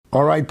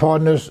All right,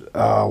 partners,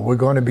 we're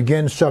going to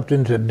begin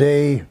something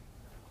today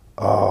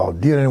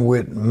dealing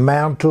with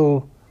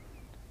mantle,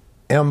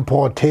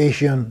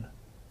 impartation,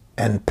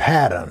 and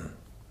pattern.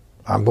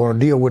 I'm going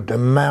to deal with the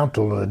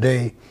mantle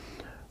today.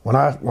 When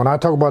I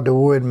talk about the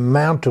word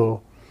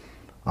mantle,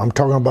 I'm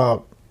talking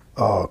about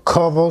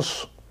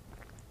covers,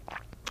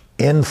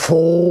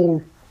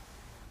 enfold,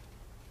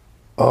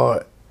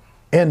 or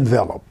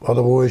envelop. In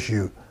other words,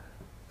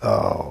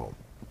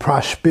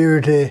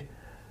 prosperity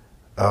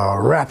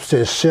wraps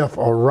itself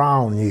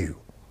around you.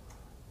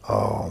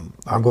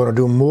 I'm going to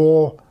do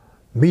more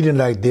meeting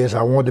like this.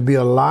 I want to be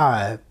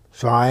alive,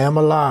 so I am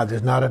alive.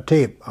 It's not a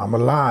tape. I'm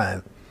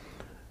alive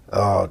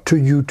to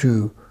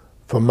you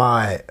for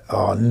my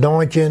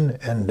anointing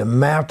and the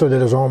mantle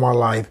that is on my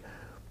life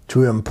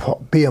to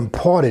be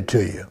imparted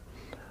to you.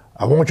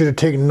 I want you to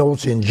take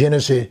notes in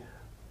Genesis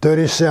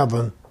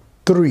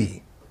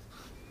 37:3,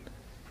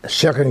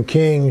 2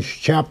 Kings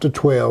chapter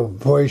 12,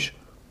 verse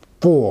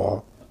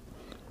 4,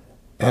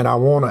 and I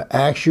want to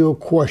ask you a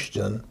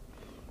question.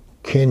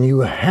 Can you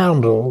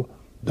handle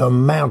the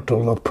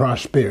mantle of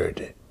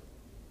prosperity?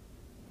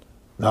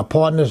 Now,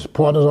 partners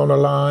on the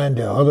line,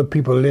 there are other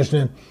people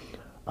listening.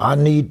 I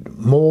need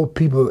more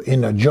people in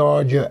the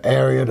Georgia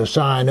area to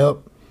sign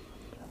up.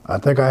 I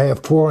think I have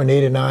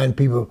 489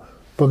 people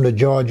from the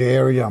Georgia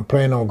area. I'm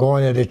planning on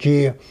going there this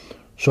year.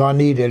 So I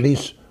need at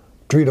least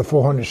 300 to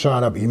 400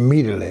 sign up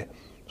immediately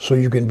so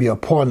you can be a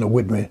partner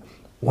with me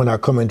when I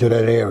come into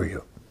that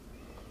area.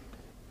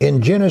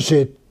 In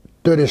Genesis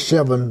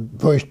 37,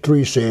 verse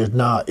 3 says,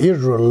 "Now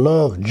Israel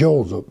loved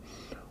Joseph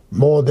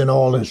more than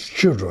all his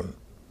children,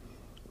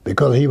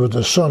 because he was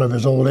the son of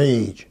his old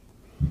age."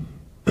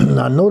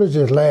 Now notice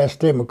this last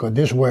statement, because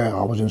this is where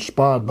I was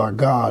inspired by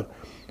God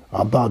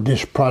about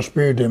this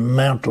prosperity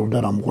mantle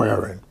that I'm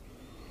wearing.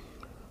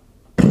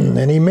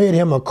 And he made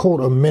him a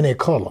coat of many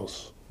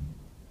colors.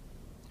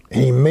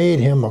 And he made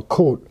him a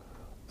coat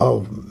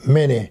of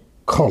many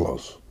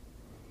colors.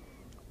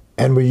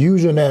 And we're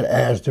using that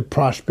as the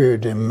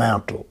prosperity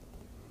mantle.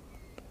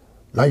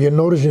 Now you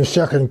notice in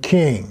 2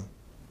 King,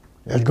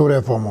 let's go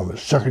there for a moment,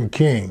 2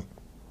 King.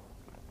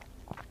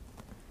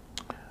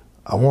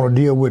 I want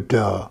to deal with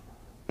the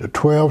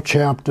 12th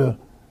chapter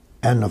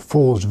and the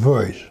 4th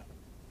verse.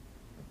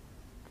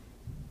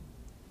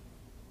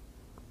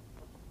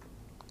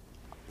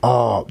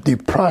 The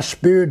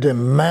prosperity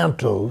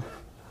mantle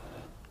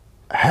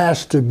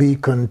has to be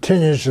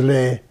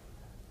continuously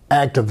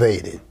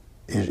activated.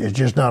 It's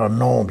just not a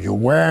norm. You're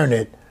wearing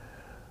it,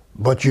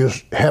 but you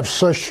have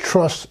such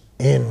trust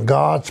in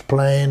God's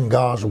plan,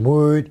 God's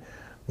word,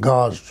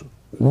 God's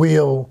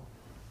will,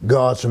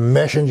 God's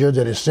messenger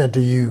that is sent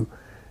to you.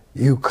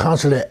 You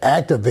constantly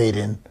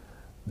activating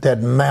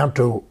that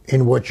mantle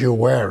in what you're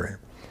wearing.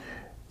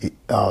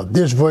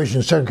 This verse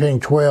in 2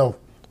 Kings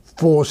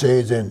 12:4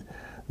 says, "And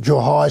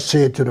Jehoiash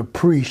said to the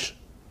priests,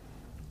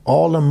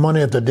 all the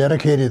money of the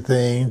dedicated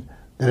things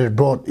that is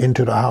brought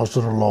into the house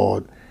of the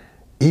Lord,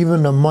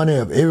 even the money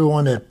of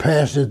everyone that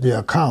passes the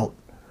account,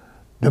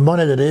 the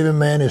money that every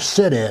man is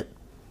set at,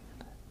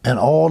 and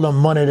all the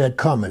money that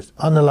cometh,"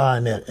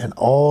 underline that, and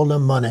all the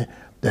money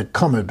that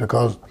cometh,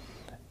 because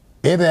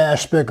every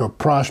aspect of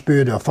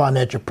prosperity or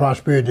financial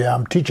prosperity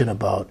I'm teaching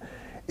about,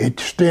 it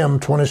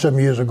stemmed 27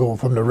 years ago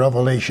from the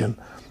revelation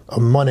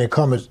of money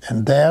cometh,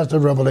 and there's the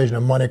revelation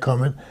of money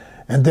cometh.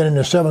 And then in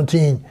the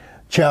 17th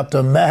chapter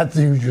of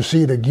Matthew, you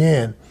see it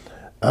again,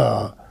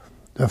 the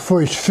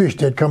first fish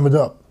that cometh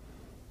up,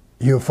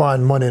 you'll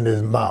find money in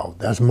his mouth.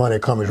 That's money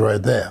cometh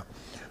right there.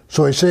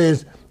 So it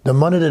says, the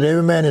money that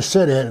every man is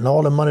set at, and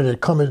all the money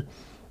that cometh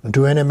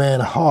into any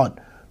man's heart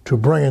to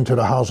bring into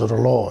the house of the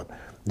Lord.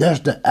 That's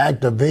the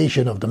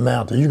activation of the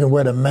mantle. You can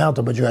wear the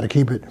mantle, but you got to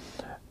keep it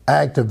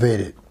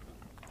activated.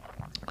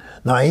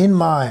 Now, in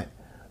my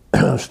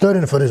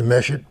studying for this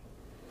message,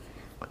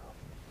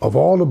 of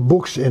all the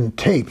books and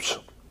tapes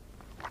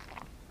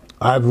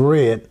I've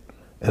read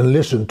and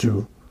listened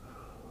to,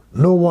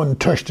 no one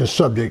touched the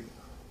subject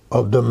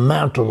of the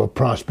mantle of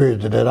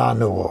prosperity that I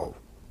know of.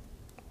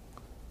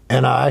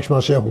 And I asked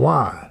myself,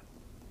 why?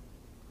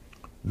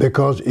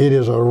 Because it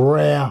is a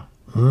rare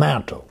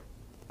mantle.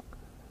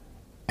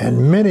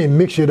 And many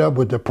mix it up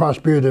with the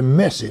prosperity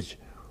message,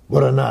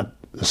 what are not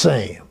the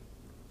same.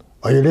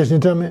 Are you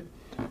listening to me?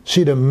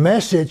 See, the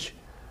message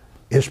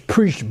is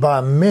preached by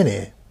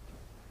many,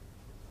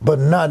 but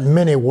not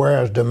many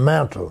wears the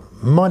mantle.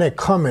 Money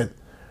Cometh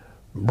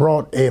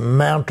brought a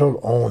mantle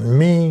on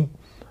me,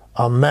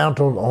 a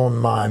mantle on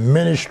my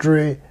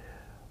ministry.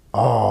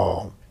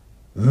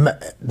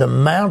 The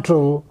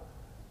mantle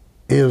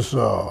is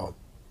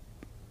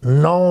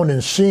known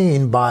and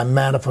seen by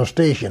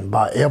manifestation,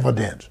 by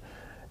evidence.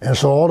 And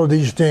so all of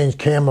these things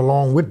came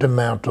along with the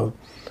mantle.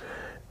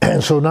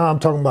 And so now I'm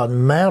talking about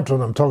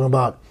mantle, I'm talking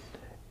about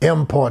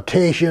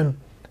impartation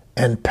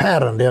and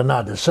pattern. They're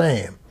not the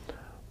same.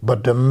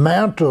 But the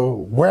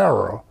mantle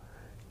wearer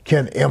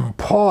can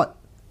impart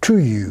to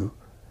you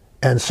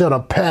and set a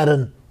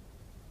pattern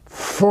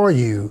for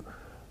you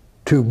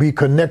to be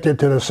connected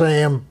to the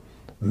same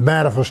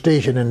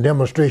manifestation and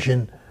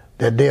demonstration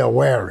that they are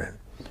wearing.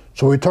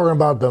 So we're talking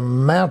about the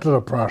mantle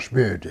of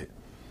prosperity.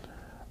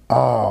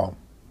 The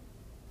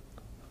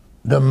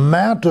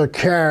mantle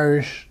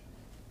carries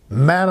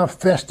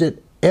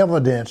manifested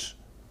evidence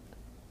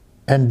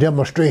and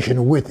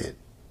demonstration with it.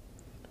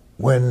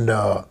 When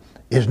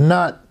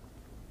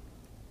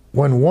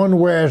one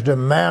wears the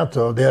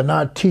mantle, they're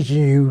not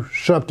teaching you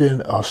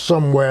something or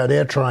somewhere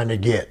they're trying to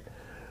get.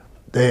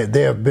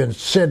 They have been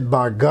sent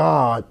by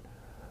God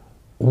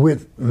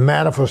with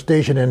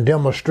manifestation and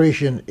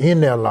demonstration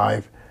in their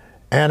life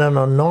and an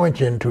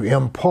anointing to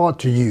impart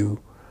to you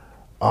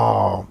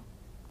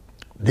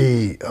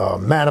the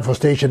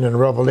manifestation and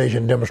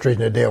revelation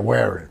demonstration that they're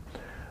wearing.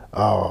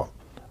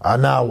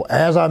 Now,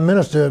 as I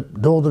minister,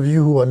 those of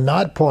you who are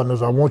not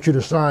partners, I want you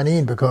to sign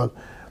in because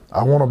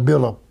I want to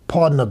build a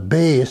partner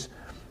base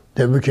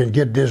that we can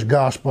get this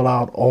gospel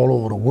out all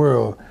over the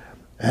world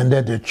and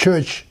that the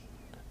church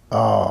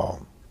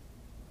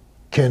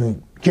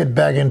can get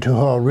back into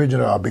her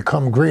original or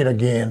become great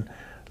again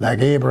like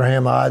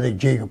Abraham, Isaac,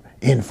 Jacob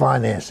in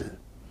finances.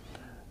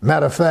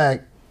 Matter of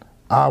fact,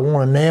 I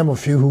want to name a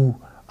few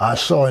who I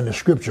saw in the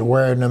scripture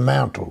wearing the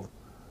mantle.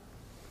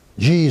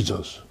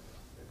 Jesus,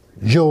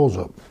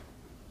 Joseph,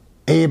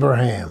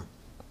 Abraham,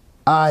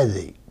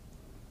 Isaac,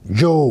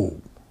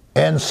 Job,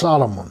 and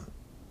Solomon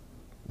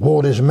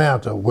wore this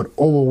mantle with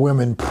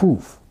overwhelming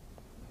proof.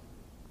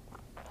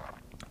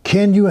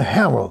 Can you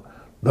handle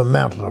the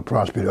mantle of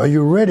prosperity? Are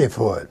you ready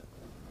for it?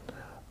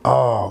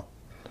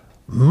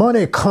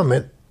 Money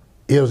Cometh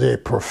is a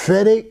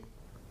prophetic,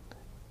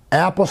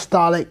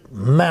 apostolic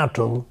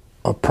mantle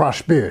of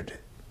prosperity.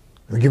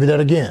 Let me give you that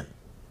again.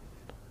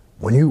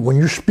 When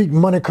you speak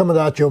money coming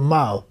out your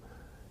mouth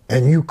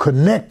and you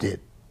connect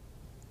it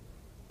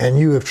and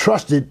you have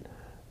trusted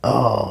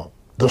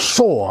the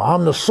sower,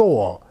 I'm the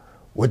sower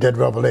with that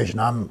revelation.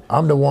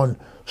 I'm the one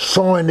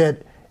sowing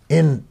that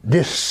in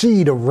this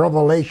seed of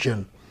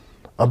revelation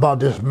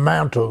about this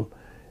mantle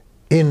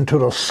into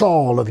the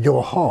soil of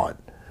your heart.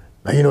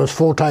 Now, you know, it's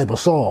 4 types of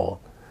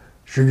soil.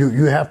 So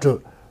you have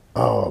to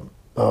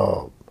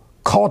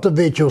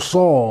cultivate your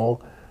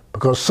soil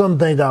because some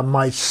things I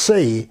might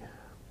say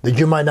that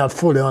you might not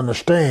fully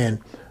understand,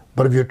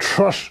 but if you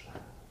trust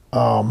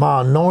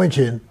my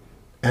anointing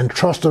and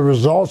trust the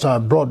results I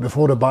brought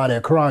before the body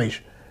of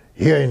Christ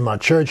here in my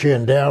church here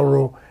in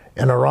Darrow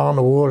and around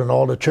the world and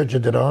all the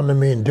churches that are under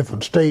me in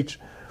different states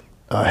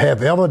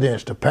have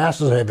evidence, the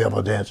pastors have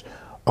evidence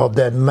of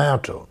that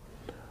mantle.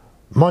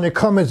 Money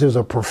Cometh is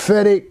a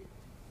prophetic,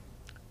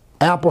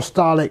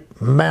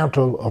 apostolic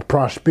mantle of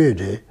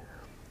prosperity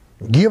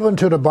given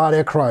to the body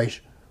of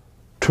Christ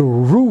to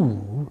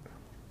rule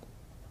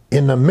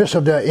in the midst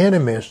of their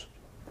enemies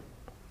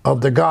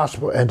of the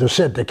gospel and to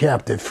set the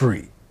captive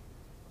free.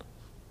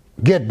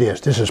 Get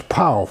this is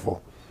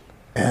powerful.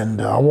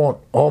 And I want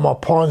all my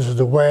partners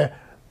to wear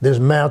this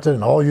mantle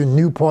and all you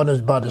new partners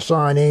about to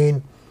sign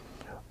in.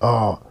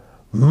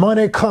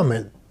 Money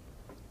Cometh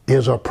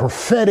is a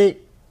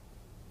prophetic,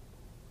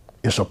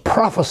 it's a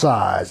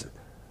prophesied,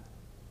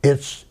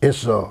 it's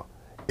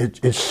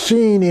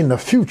seen in the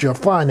future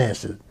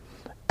finances.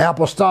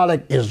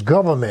 Apostolic is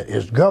government,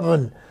 it's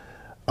governed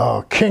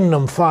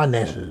kingdom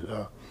finances,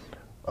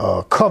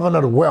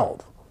 covenant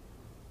wealth.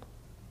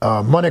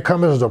 Money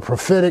Cometh is a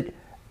prophetic,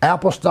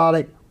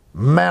 apostolic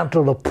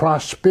mantle of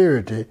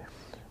prosperity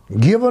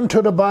given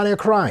to the body of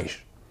Christ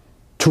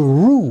to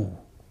rule.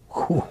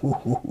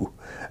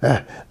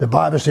 The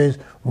Bible says,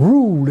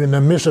 rule in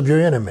the midst of your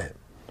enemy.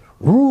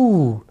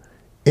 Rule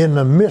in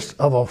the midst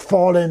of a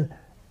fallen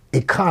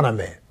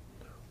economy.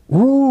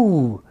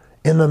 Rule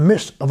in the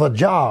midst of a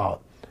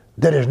job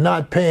that is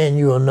not paying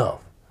you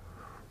enough.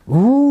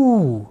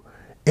 Rule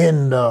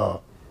in the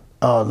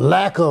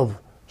lack of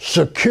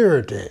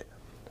security,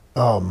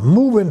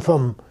 moving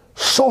from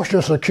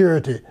social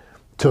security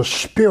to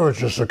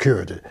spiritual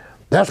security.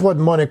 That's what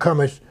Money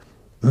Cometh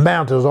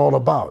mantle is all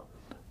about.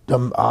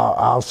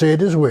 I'll say it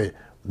this way,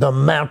 the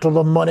mantle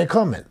of money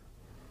coming.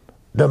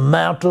 The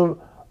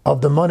mantle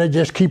of the money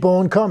just keep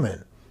on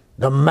coming.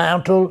 The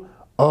mantle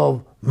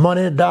of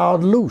money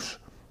dialed loose.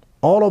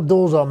 All of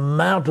those are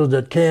mantles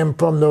that came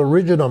from the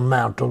original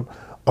mantle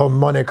of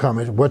Money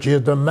Cometh, which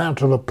is the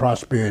mantle of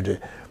prosperity,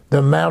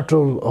 the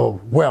mantle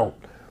of wealth,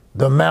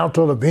 the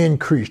mantle of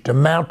increase, the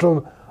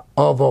mantle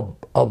of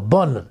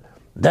abundance.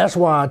 That's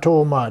why I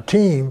told my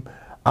team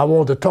I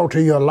wanted to talk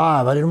to you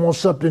live. I didn't want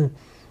something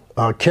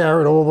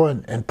carried over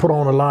and put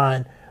on the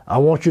line. I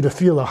want you to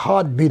feel the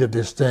heartbeat of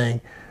this thing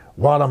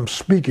while I'm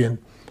speaking.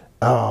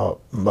 The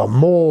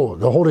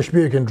Holy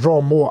Spirit can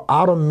draw more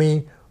out of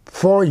me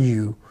for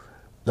you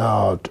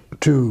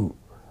to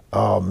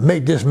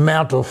make this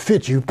mantle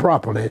fit you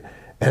properly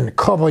and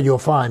cover your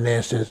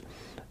finances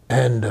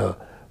and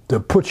to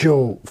put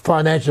your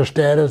financial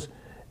status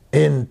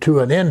into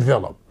an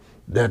envelope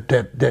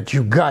that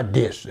you got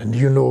this and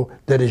you know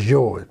that is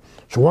yours.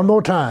 So one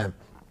more time,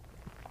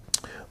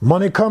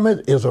 Money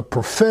Cometh is a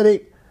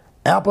prophetic,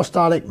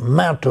 apostolic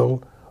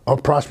mantle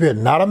of prosperity.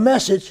 Not a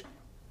message,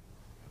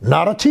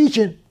 not a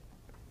teaching.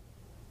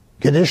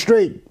 Get this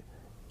straight.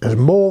 There's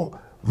more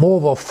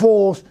of a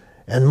force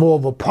and more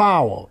of a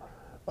power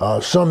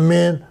Some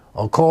men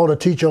are called to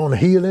teach on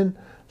healing.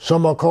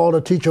 Some are called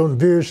to teach on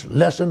various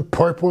lesson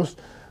purpose.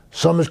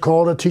 Some is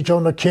called to teach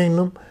on the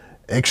kingdom,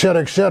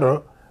 etc.,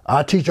 etc.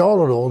 I teach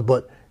all of those,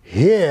 but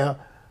here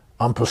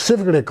I'm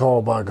specifically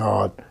called by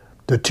God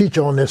to teach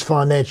on this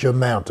financial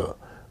mantle,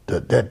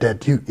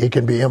 it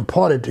can be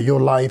imparted to your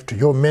life, to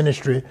your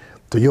ministry,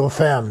 to your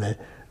family,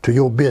 to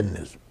your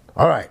business.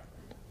 All right,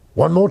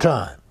 one more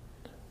time.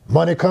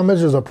 Money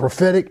Cometh is a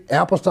prophetic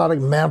apostolic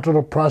mantle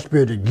of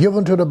prosperity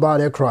given to the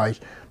body of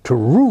Christ to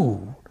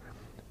rule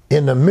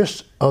in the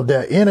midst of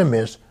their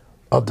enemies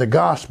of the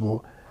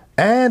gospel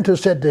and to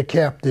set the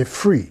captive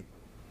free.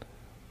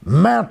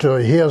 Mantle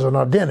here is an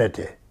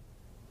identity,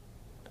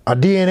 a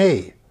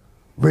DNA,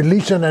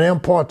 releasing an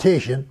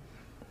impartation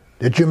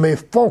that you may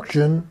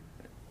function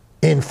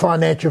in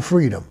financial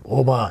freedom.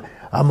 Oh my,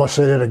 I must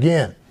say that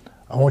again.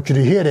 I want you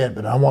to hear that,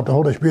 but I want the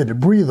Holy Spirit to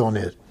breathe on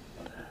this.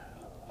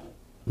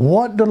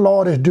 What the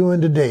Lord is doing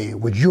today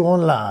with you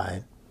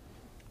online,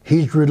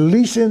 He's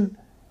releasing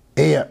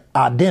a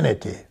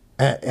identity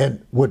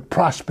and with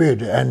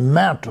prosperity and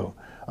mantle,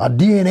 a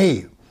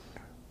DNA,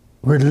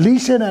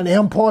 releasing an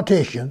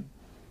impartation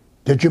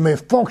that you may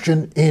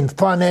function in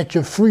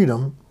financial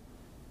freedom,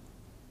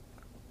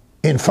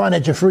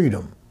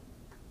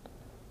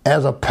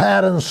 as a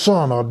pattern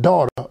son or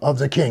daughter of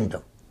the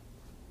kingdom.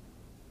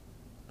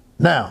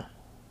 Now,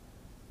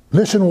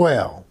 listen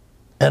well,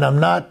 and I'm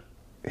not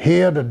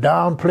here to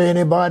downplay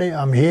anybody.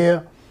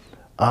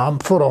 I'm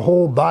for the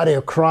whole body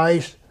of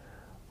Christ.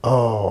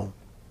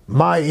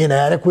 My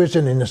inadequacies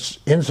and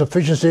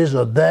insufficiencies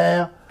are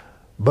there,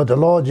 but the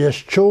Lord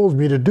just chose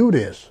me to do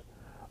this.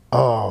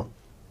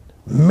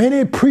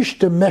 Many preach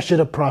the message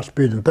of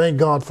prosperity, and thank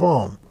God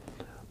for them,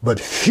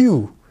 but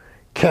few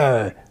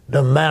carry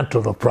the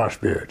mantle of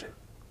prosperity.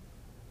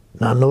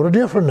 Now, know the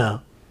difference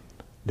now.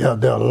 There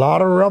are a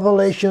lot of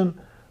revelation,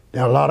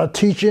 there are a lot of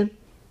teaching,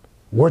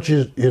 which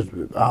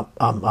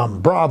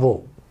I'm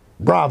bravo,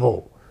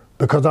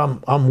 because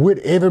I'm with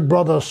every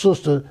brother or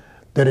sister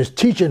that is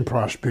teaching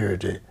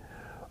prosperity.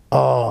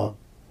 But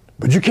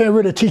you can't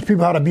really teach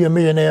people how to be a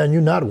millionaire and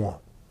you're not one.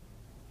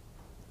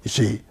 You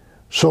see,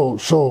 so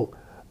if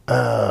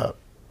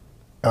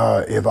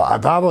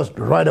I was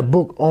to write a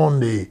book on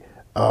the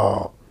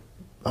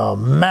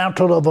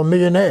mantle of a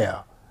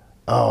millionaire,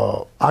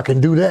 I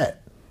can do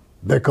that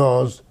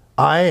because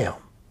I am.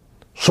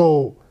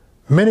 So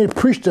many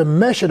preach the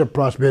message of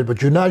prosperity,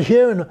 but you're not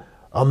hearing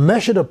a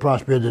message of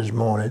prosperity this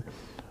morning,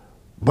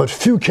 but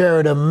few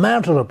carry the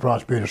mantle of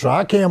prosperity. So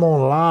I came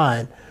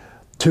online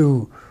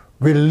to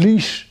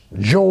release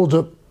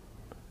Joseph's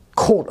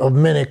coat of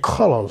many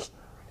colors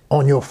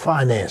on your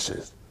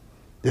finances.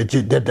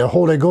 That the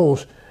Holy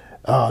Ghost,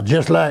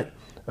 just like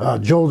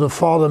Joseph's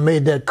father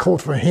made that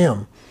coat for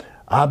him,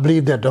 I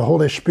believe that the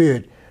Holy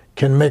Spirit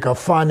can make a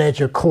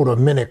financial coat of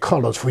many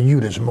colors for you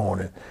this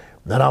morning.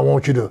 And I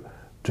want you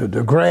to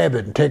grab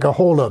it and take a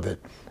hold of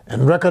it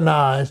and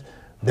recognize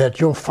that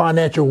your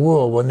financial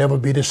world will never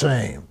be the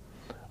same.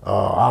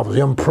 I was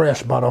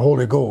impressed by the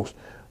Holy Ghost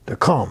to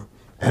come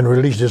and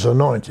release this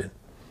anointing.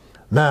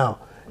 Now,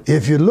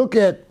 if you look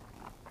at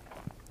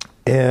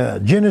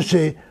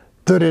Genesis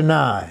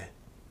 39,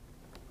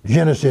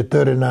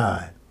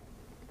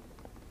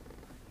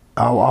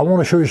 I want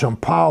to show you some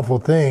powerful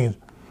things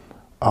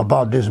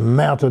about this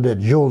mantle that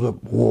Joseph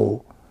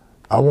wore.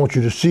 I want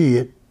you to see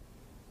it.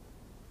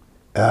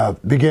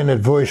 Begin at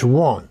verse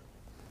 1.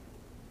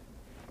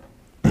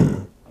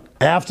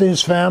 After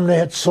his family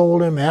had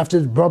sold him, after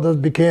his brothers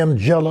became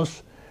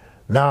jealous,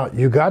 now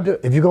you got to,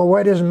 if you're going to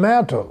wear this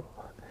mantle,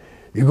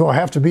 you're going to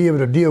have to be able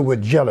to deal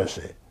with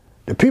jealousy.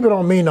 The people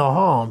don't mean no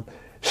harm.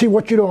 See,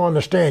 what you don't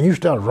understand, you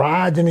start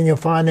rising in your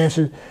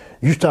finances,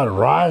 you start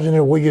rising in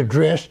the way you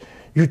dress,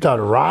 you start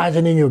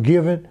rising in your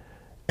giving,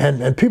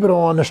 and people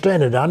don't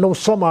understand it. I know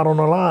some out on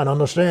the line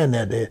understand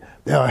that. They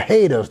are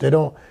haters.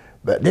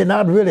 But they're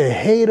not really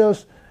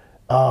haters.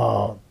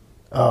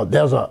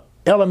 There's an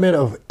element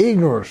of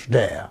ignorance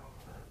there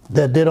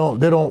that they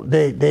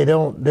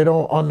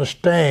don't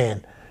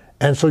understand,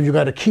 and so you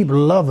got to keep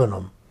loving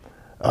them,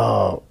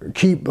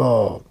 keep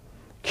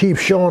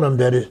showing them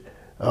that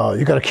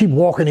you got to keep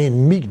walking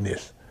in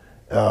meekness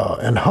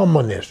and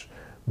humbleness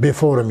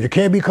before them. You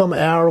can't become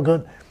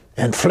arrogant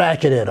and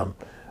flash it at them.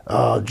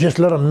 Just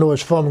let them know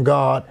it's from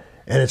God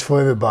and it's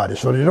for everybody.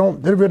 So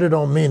they really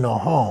don't mean no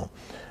harm.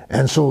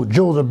 And so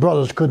Joseph's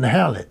brothers couldn't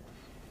handle it.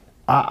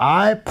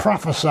 I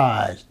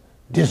prophesied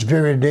this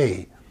very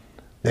day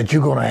that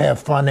you're going to have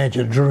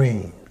financial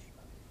dreams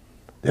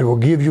that will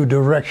give you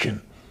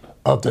direction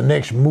of the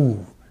next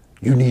move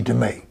you need to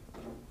make.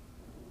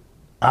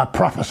 I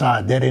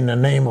prophesied that in the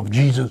name of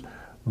Jesus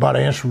by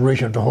the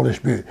inspiration of the Holy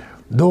Spirit.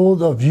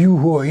 Those of you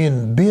who are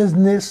in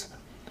business,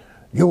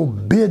 your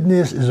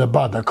business is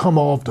about to come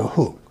off the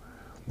hook.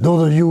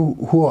 Those of you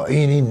who are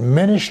in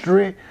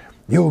ministry,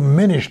 your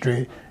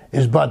ministry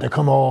is about to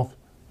come off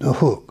the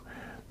hook.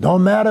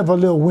 Don't matter if a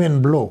little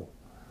wind blow.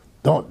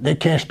 They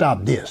can't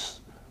stop this.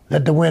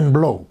 Let the wind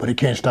blow, but it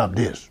can't stop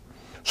this.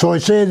 So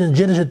it says in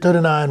Genesis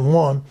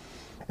 39:1,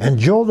 and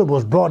Joseph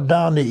was brought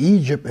down to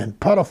Egypt, and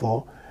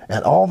Potiphar,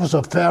 an officer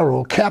of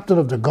Pharaoh, captain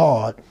of the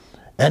guard,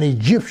 an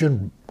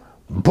Egyptian,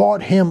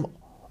 bought him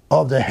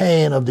of the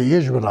hand of the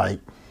Israelite,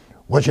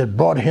 which had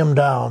brought him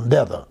down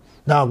thither.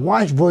 Now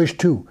watch verse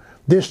 2.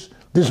 This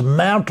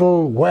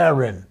mantle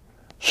wearing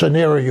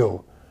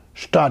scenario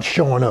starts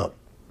showing up.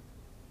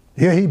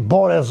 Here he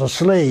bought as a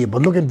slave,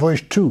 but look at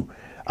verse 2.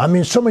 I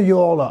mean, some of you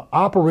all are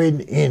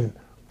operating in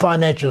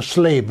financial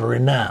slavery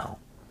now.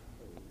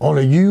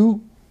 Only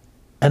you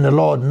and the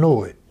Lord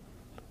know it.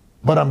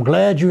 But I'm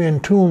glad you're in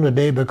tune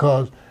today,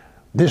 because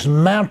this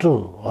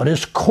mantle or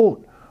this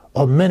coat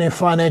of many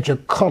financial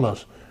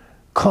colors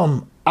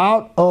come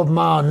out of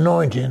my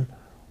anointing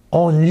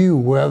on you,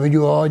 wherever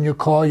you are, in your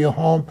car, your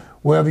home,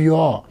 wherever you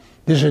are.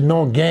 This is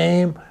no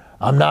game.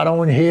 I'm not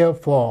on here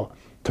to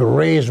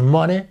raise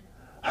money.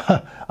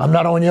 I'm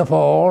not on here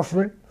for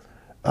offering.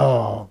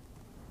 I'm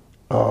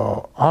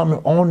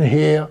on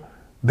here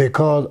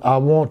because I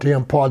want to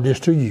impart this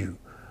to you.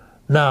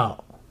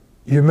 Now,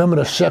 you remember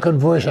the second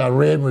verse I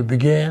read when we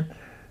began?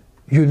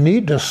 You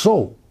need to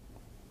sow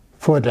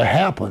for it to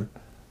happen.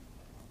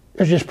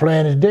 It's just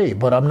plain as day,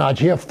 but I'm not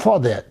here for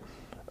that.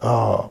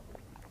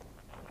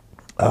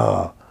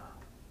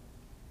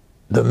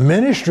 The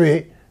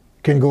ministry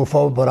can go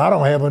forward, but I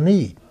don't have a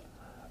need.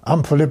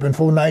 I'm Philippians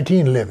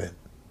 4:19 living,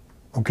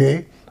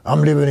 okay?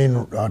 I'm living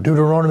in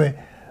Deuteronomy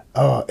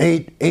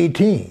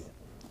 8:18.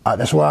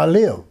 That's where I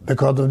live,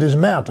 because of this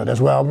mantle. That's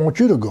where I want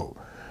you to go.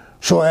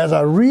 So as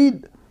I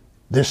read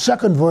the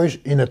second verse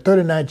in the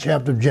 39th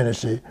chapter of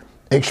Genesis,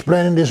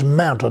 explaining this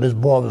mantle this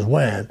boy was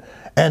wearing,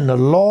 and the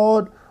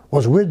Lord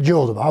was with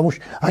Joseph. I wish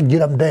I could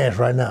get up and dance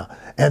right now.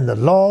 And the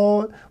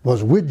Lord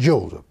was with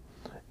Joseph,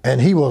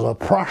 and he was a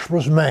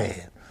prosperous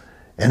man,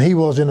 and he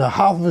was in the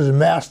house of his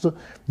master,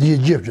 the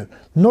Egyptian.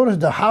 Notice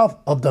the house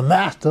of the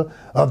master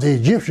of the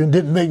Egyptian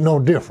didn't make no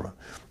difference.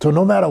 So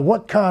no matter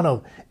what kind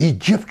of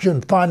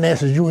Egyptian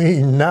finances you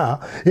in now,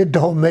 it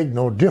don't make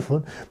no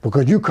difference,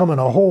 because you come in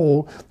a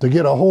hole to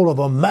get a hold of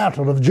a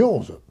mantle of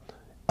Joseph.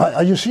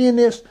 Are you seeing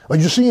this? Are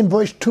you seeing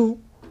verse 2?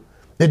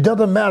 It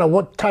doesn't matter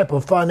what type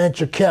of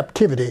financial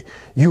captivity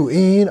you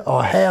in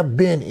or have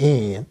been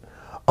in.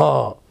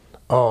 And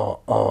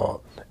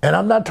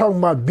I'm not talking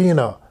about being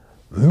a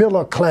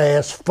middle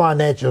class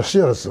financial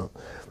citizen.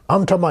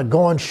 I'm talking about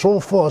going so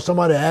far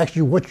somebody asks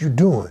you what you're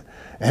doing,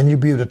 and you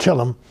be able to tell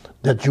them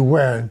that you're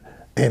wearing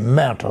a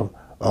mantle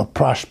of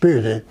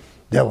prosperity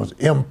that was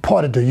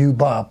imparted to you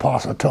by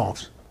Apostle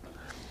Thompson.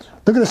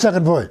 Look at the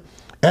second verse.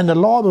 And the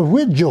Lord was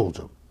with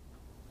Joseph,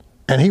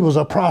 and he was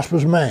a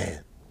prosperous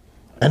man,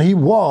 and he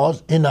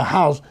was in the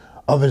house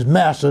of his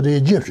master, the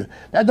Egyptian.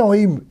 That don't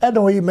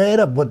even add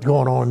up what's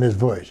going on in this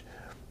verse.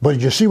 But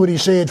you see what he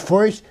said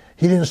first?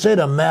 He didn't say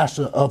the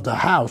master of the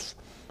house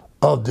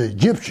of the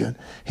Egyptian.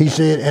 He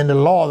said, and the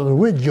Lord was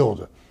with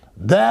Joseph.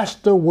 That's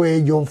the way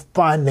your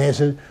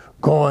finances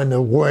going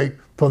to work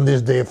from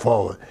this day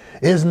forward.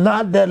 It's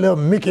not that little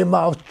Mickey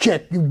Mouse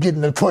check you get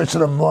in the first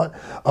of the month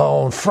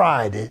on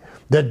Friday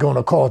that's going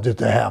to cause this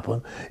to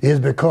happen. It's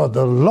because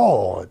the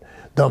Lord,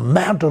 the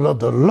mantle of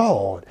the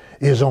Lord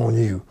is on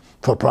you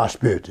for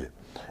prosperity.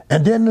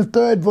 And then the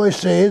third verse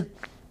says,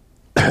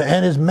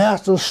 and his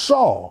master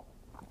saw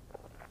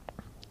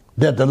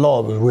that the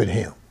Lord was with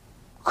him.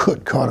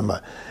 Good God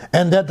Almighty.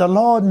 And that the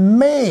Lord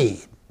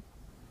made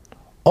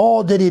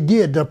all that he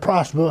did to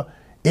prosper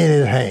in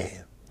his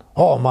hand.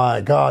 Oh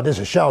my God, this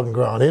is shouting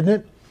ground, isn't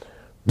it?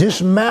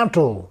 This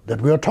mantle that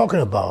we are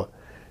talking about,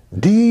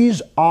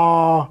 these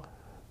are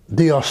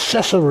the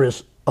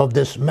accessories of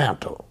this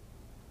mantle.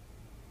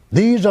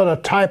 These are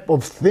the type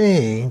of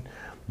thing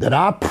that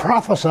I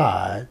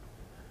prophesied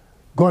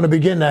going to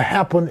begin to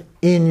happen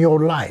in your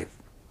life.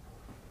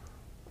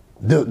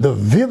 The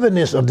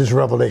vividness of this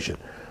revelation.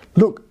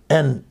 Look,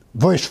 and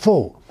verse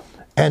 4,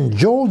 and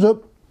Joseph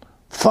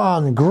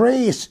found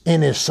grace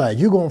in his sight.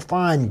 You're going to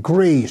find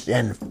grace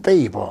and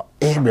favor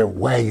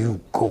everywhere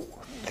you go.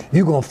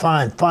 You're going to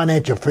find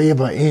financial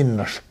favor in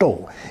the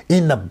store,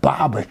 in the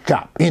barber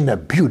shop, in the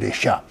beauty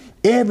shop,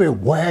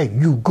 everywhere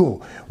you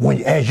go.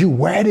 As you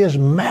wear this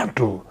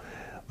mantle,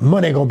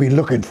 money going to be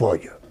looking for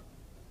you.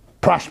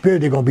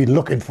 Prosperity going to be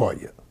looking for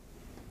you.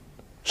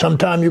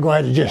 Sometimes you're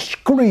going to have to just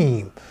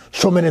scream.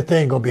 So many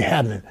things going to be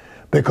happening,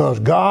 because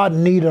God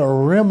need a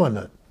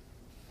remnant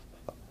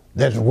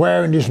that's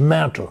wearing this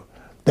mantle,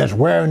 that's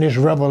wearing this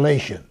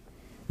revelation,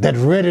 that's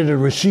ready to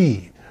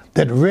receive,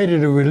 that's ready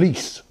to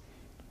release.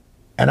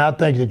 And I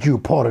think that you're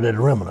part of that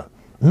remnant.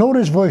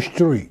 Notice verse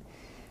 3.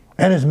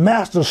 And his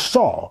master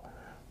saw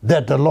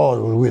that the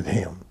Lord was with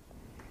him.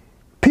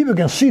 People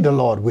can see the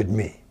Lord with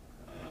me.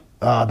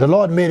 The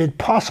Lord made it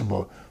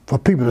possible for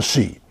people to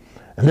see.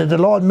 And that the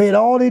Lord made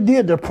all he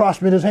did to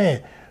prosper in his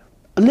hand.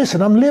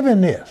 Listen, I'm living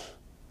this.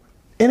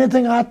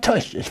 Anything I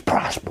touch is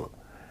prosper.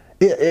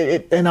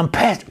 And I'm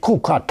past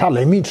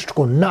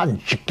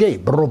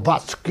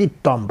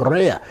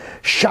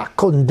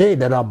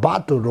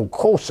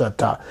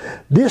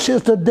this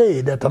is the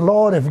day that the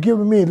Lord has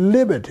given me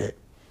liberty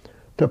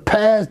to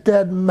pass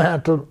that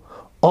mantle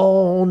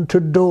on to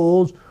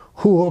those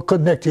who are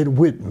connected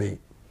with me.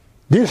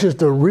 This is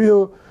the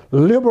real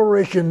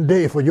liberation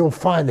day for your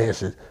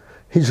finances.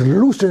 He's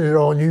loosening it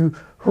on you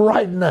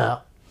right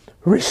now.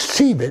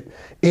 Receive it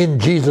in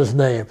Jesus'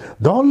 name.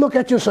 Don't look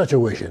at your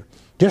situation.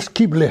 Just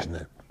keep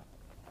listening.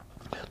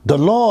 The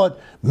Lord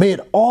made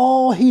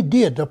all he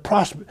did to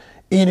prosper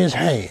in his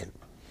hand.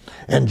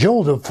 And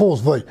Joseph,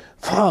 4th verse,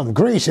 found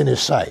grace in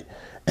his sight.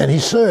 And he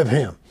served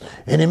him.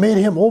 And he made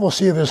him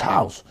overseer of his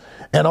house.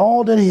 And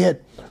all that he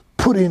had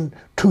put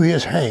into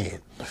his hand.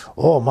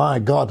 Oh my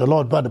God, the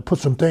Lord's about to put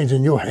some things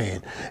in your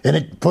hand.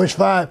 And verse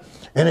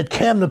 5, and it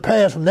came to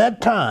pass from that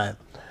time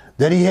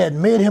that he had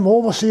made him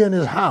overseer in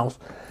his house,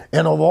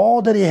 and of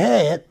all that he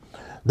had,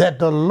 that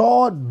the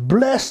Lord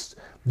blessed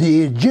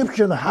the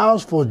Egyptian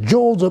house for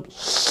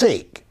Joseph's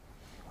sake.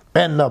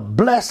 And the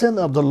blessing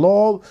of the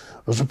Lord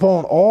was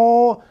upon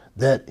all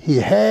that he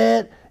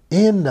had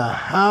in the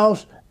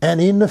house and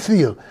in the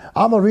field.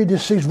 I'm going to read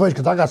this 6th verse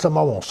because I got something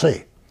I want to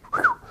say.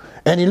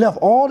 And he left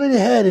all that he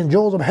had in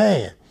Joseph's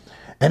hand,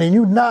 and he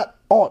knew not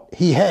aught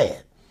he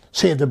had,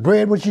 save the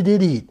bread which he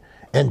did eat.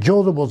 And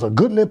Joseph was a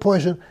goodly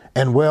person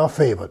and well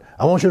favored.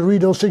 I want you to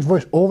read those 6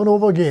 verses over and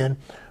over again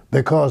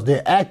because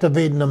they're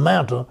activating the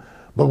mantle.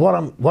 But what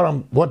I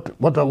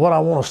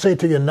want to say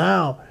to you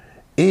now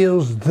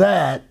is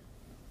that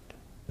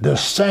the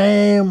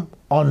same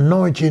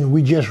anointing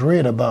we just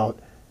read about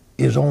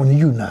is on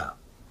you now.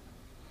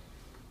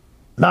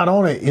 Not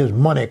only is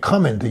money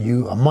coming to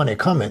you, or money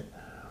coming,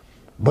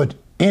 but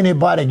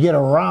anybody get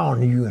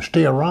around you and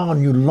stay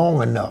around you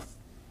long enough,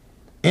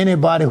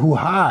 anybody who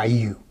hire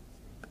you,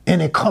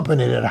 any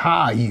company that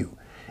hire you,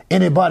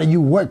 anybody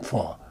you work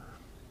for,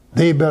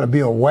 they better be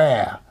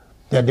aware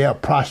that their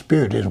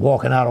prosperity is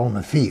walking out on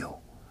the field.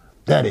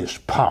 That is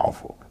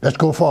powerful. Let's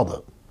go further.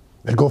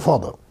 Let's go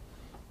further.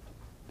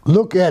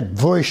 Look at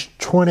verse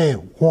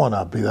 21,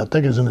 I believe. I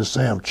think it's in the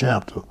same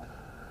chapter.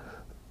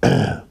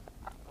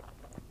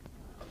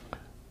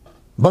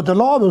 But the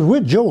Lord was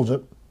with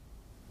Joseph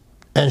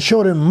and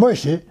showed him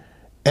mercy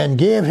and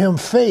gave him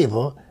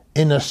favor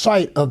in the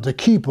sight of the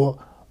keeper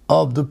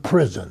of the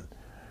prison.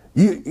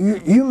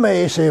 You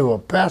may say, well,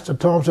 Pastor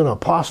Thompson,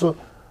 Apostle,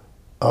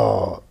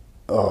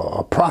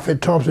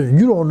 Prophet Thompson,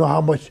 you don't know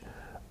how much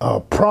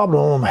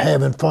problem I'm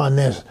having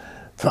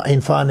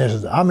in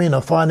finances. I'm in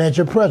a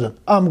financial prison.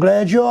 I'm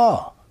glad you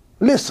are.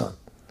 Listen,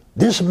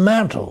 this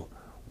mantle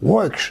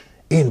works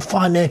in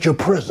financial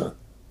prison.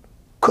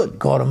 Good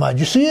God Almighty.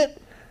 You see it?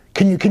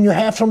 Can you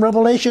have some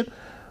revelation?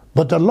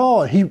 But the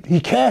Lord, he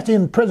cast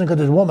him in prison because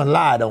this woman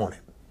lied on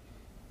him.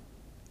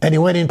 And he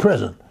went in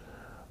prison.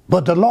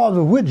 But the Lord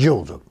was with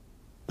Joseph.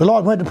 The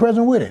Lord went to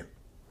prison with him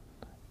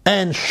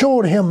and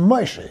showed him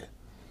mercy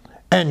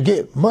and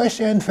gave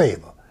mercy and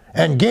favor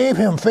and gave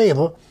him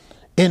favor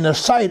in the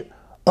sight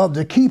of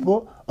the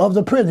keeper of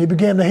the prison. He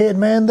became the head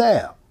man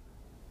there.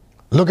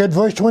 Look at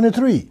verse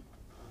 23.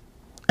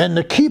 And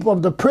the keeper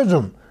of the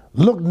prison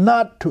looked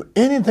not to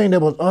anything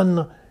that was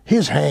under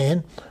his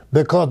hand,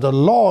 because the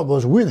Lord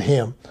was with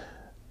him,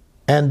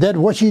 and that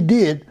what he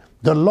did,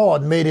 the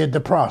Lord made it to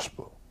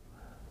prosper.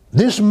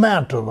 This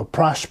mantle of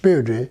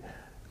prosperity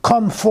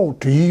come forth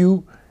to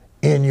you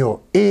in your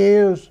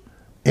ears,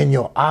 in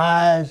your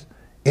eyes,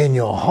 in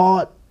your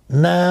heart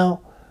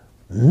now.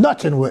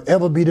 Nothing will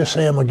ever be the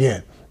same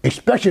again,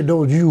 especially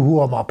those of you who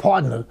are my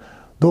partners,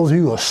 those of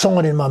you who are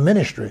sown in my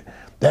ministry.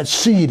 That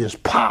seed is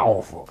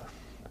powerful.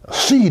 A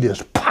seed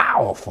is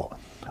powerful.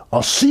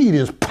 A seed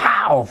is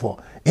powerful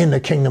in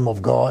the kingdom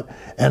of God.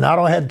 And I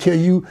don't have to tell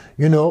you,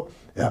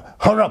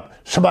 hurry up,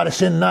 somebody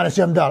send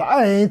 $97.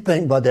 I ain't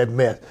thinking about that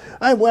mess.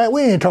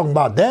 We ain't talking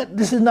about that.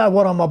 This is not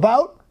what I'm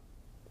about.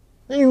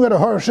 You ain't got to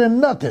hurry send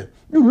nothing.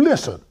 You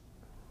listen.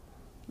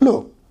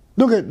 Look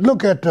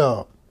at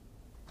the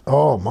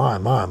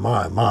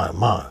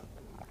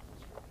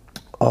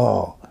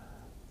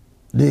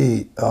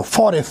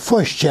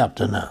 41st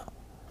chapter now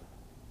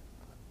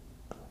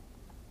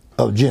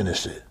of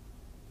Genesis.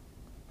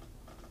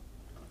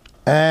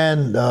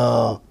 And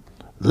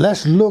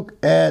let's look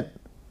at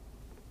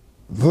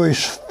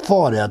verse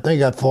 40. I think I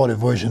got 40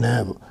 verses in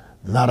there.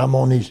 Not I'm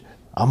on these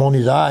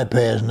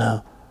iPads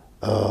now.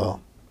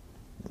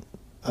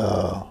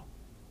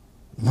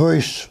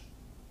 Verse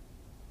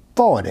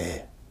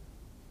 40.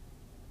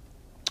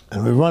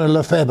 And we're running a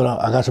little fast, but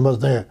I got some other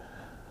things.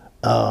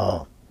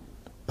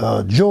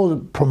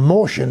 Joseph's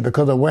promotion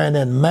because of wearing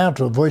that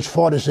mantle, verse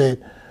 40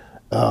 said,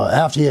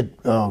 after he had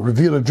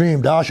revealed a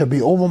dream, thou shalt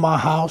be over my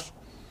house,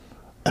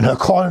 and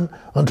according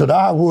unto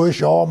thy word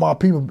shall all my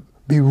people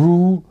be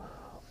ruled.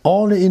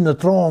 Only in the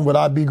throne will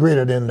I be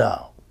greater than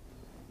thou.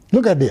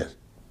 Look at this,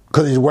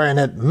 because he's wearing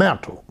that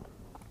mantle.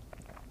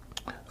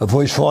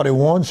 Verse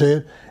 41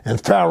 said,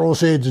 and Pharaoh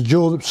said to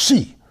Joseph,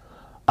 see,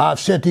 I've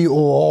set thee over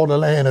all the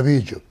land of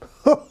Egypt.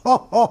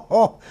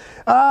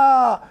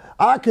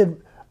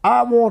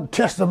 I want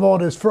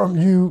testimonies from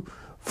you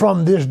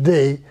from this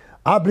day.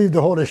 I believe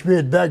the Holy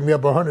Spirit backed me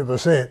up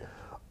 100%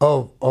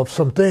 of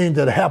some things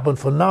that happen,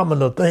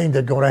 phenomenal things that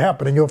are going to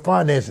happen in your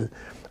finances.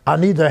 I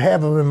need to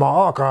have them in my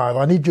archive.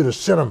 I need you to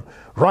send them,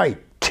 write,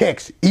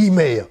 text,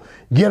 email,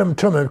 get them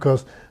to me,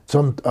 because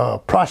some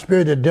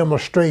prosperity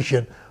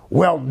demonstration,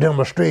 wealth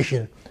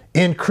demonstration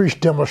increased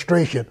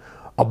demonstration,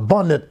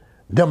 abundant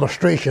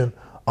demonstration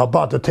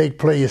about to take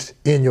place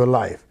in your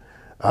life.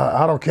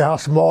 I don't care how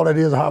small it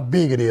is or how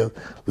big it is,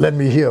 let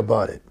me hear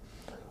about it.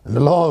 And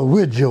the Lord was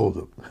with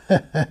Joseph.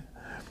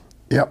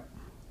 Yep.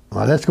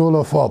 Now let's go a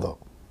little further.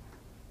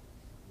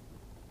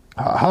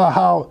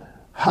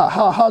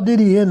 How did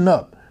he end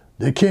up?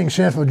 The king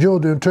sent for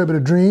Joseph to interpret a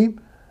dream,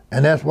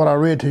 and that's what I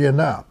read to you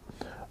now.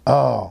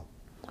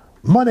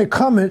 Money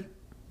cometh.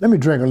 Let me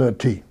drink a little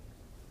tea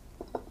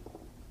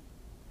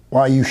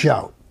while you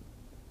shout.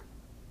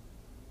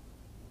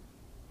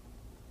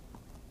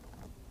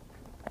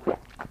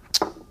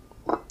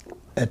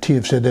 That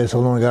tea said that so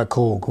long it got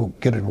cold. Go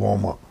get it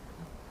warm up.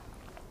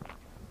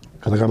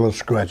 Because I got a little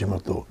scratch in my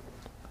throat.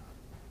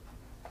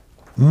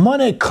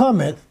 Money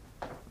cometh.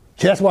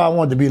 See, that's why I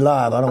want to be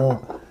live. I don't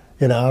want,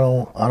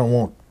 I don't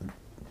want.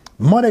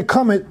 Money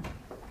cometh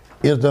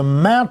is the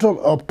mantle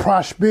of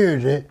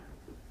prosperity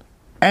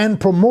and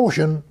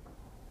promotion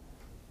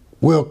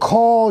will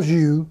cause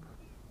you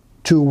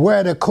to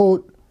wear the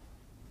coat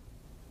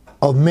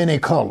of many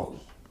colors.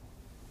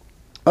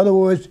 In other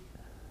words,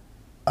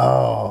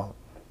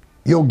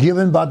 your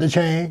giving about to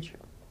change,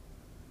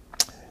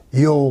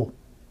 your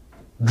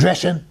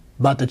dressing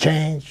about to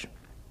change,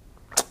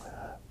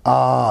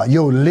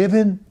 your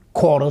living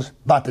quarters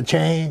about to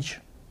change,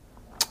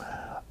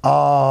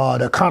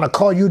 the kind of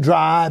car you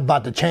drive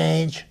about to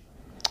change.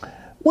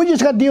 We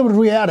just got to deal with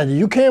reality.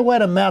 You can't wear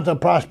the mantle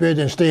of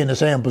prosperity and stay in the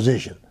same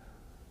position.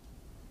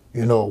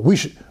 You know,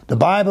 the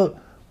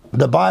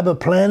Bible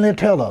plainly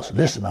tells us,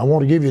 listen, I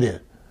want to give you this.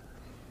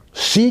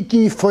 Seek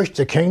ye first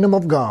the kingdom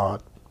of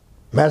God,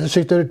 Matthew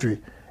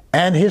 6:33,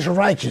 and his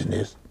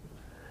righteousness,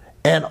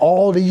 and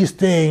all these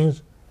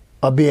things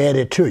will be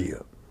added to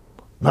you.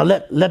 Now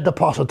let the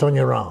apostle turn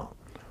you around.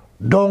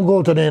 Don't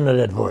go to the end of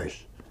that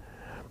verse.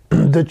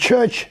 The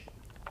church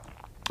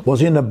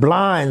was in the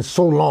blind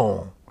so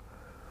long.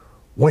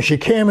 When she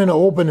came in the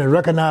open and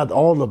recognized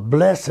all the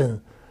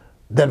blessing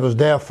that was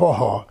there for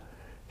her,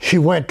 she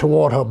went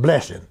toward her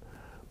blessing.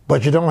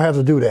 But you don't have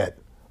to do that.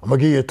 I'm going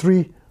to give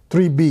you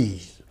three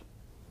B's.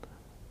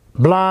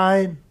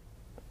 Blind,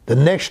 the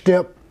next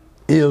step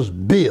is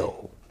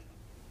build.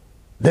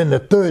 Then the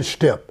third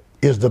step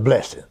is the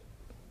blessing.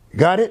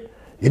 Got it?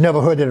 You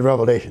never heard that in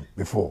Revelation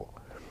before.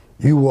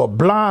 You were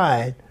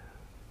blind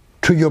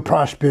to your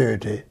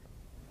prosperity,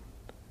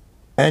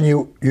 and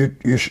you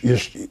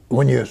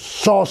when you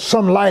saw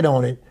some light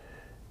on it,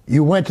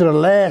 you went to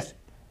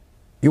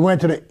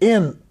the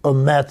end of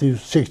Matthew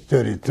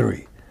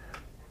 6:33.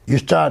 You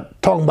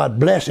start talking about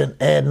blessing,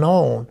 adding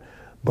on,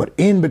 but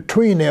in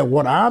between there,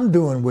 what I'm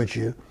doing with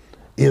you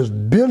is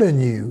building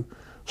you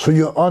so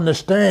you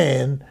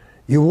understand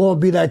you won't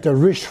be like the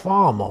rich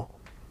farmer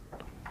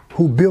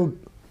who built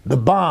the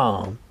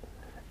barn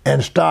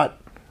and start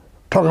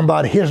talking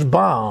about his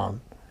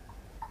barn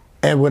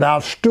and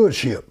without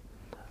stewardship.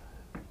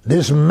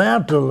 This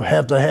mantle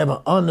have to have an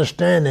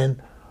understanding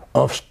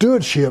of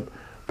stewardship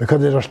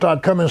because it'll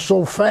start coming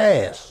so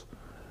fast.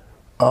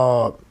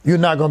 You're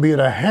not going to be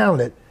able to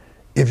handle it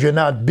if you're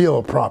not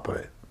built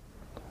properly.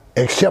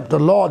 Except the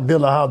Lord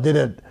built a house, did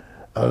it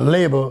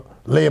labor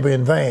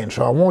in vain.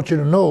 So I want you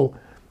to know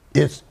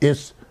it's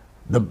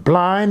the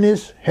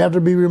blindness has to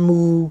be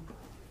removed,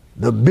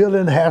 the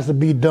building has to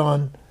be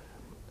done.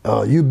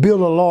 You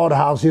build a Lord's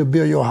house, he'll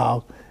build your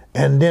house,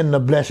 and then the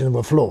blessing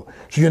will flow.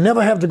 So you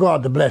never have to go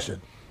out the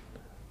blessing.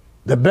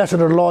 The blessing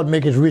of the Lord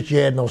maketh rich, you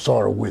add no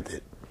sorrow with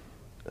it.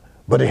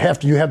 But you have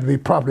to be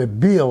properly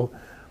built,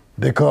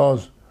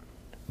 because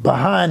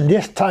behind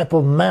this type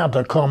of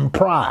mantle come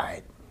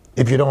pride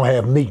if you don't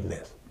have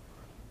meekness.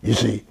 You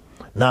see.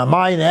 Now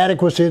my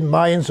inadequacies,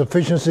 my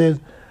insufficiencies,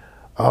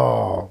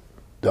 the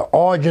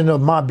origin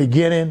of my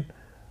beginning,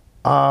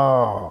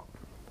 I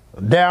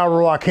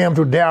came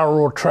through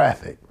Darrow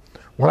traffic.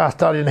 When I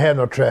started, I didn't have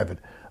no traffic.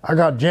 I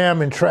got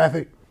jammed in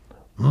traffic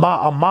a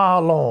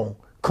mile long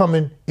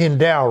coming in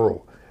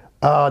Darrow.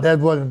 That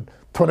wasn't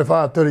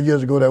 25, 30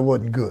 years ago, that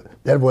wasn't good.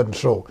 That wasn't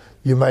so.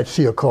 You might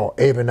see a car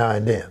every now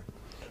and then.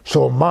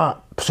 So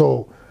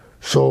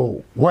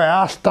where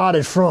I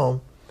started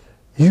from,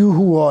 you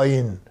who are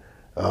in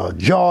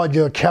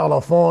Georgia,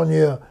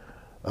 California,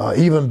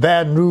 even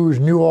Baton Rouge,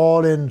 New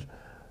Orleans,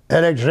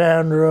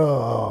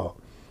 Alexandria,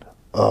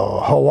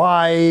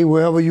 Hawaii,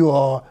 wherever you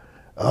are,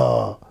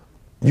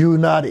 you're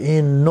not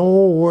in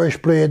no worse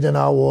place than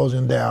I was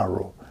in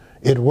Darrow.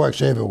 It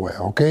works everywhere,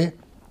 okay?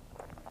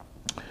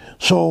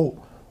 So,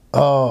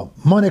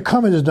 money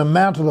cometh is the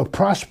mantle of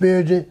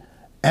prosperity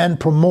and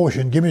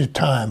promotion. Give me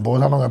time,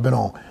 boys, how long I've been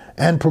on.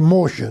 And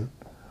promotion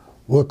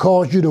will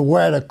cause you to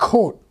wear the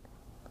coat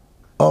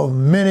of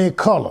many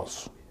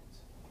colors.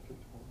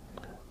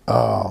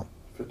 51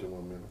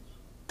 minutes.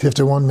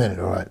 51 minutes,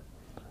 all right.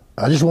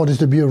 I just want this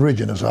to be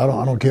original, so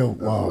I don't care.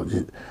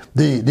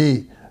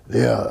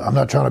 I'm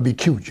not trying to be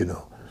cute, you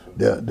know.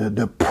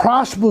 The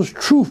prosperous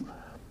truth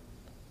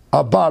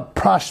about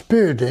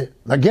prosperity.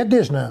 Now get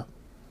this now.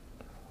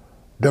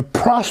 The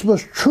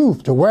prosperous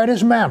truth to wear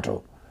this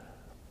mantle.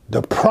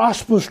 The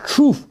prosperous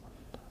truth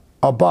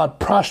about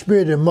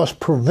prosperity must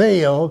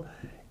prevail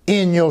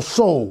in your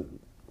soul.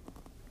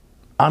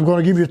 I'm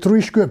going to give you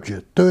 3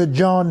 scriptures. 3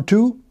 John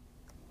 2.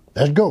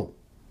 Let's go.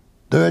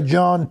 3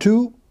 John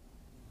 2.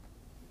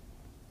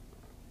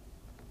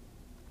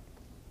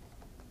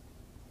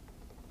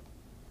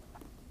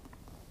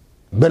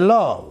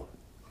 Beloved,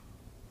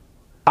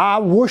 I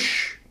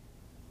wish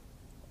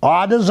or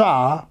I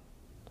desire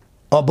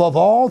above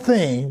all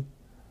things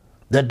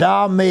that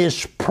thou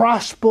mayest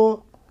prosper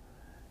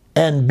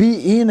and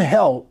be in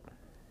health,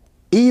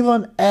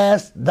 even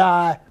as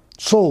thy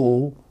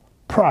soul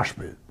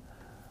prospereth.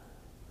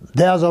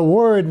 There's a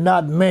word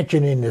not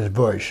mentioned in this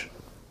verse,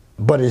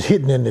 but it's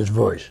hidden in this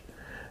verse.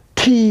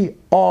 Truth.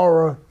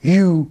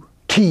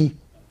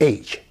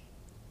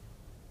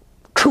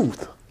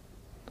 Truth.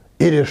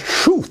 It is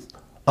truth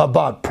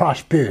about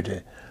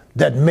prosperity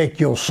that make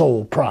your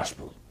soul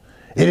prosper.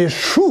 It is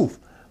truth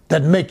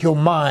that make your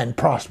mind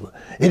prosper.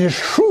 It is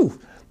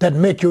truth that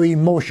make your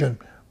emotion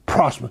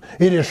prosper.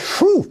 It is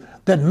truth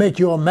that make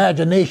your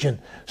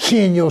imagination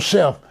seeing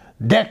yourself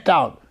decked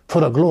out for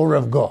the glory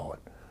of God.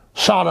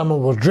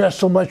 Solomon was dressed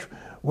so much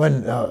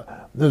when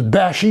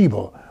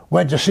Bathsheba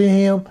went to see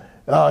him,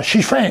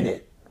 she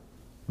fainted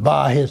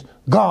by his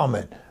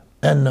garment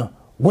and the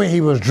way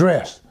he was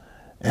dressed.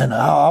 And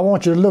I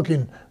want you to look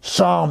in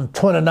Psalm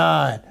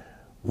 29,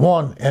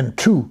 1 and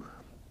 2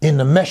 in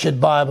the Message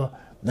Bible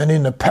and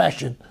in the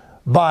Passion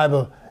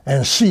Bible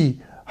and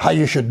see how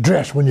you should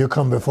dress when you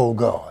come before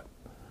God.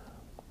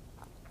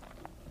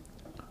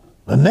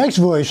 The next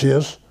verse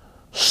is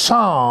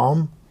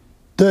Psalm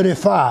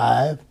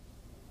 35.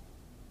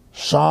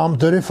 Psalm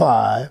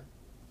 35.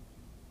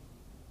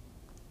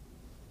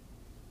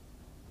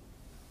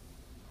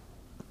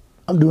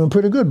 I'm doing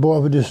pretty good, boy,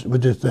 with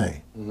this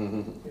thing.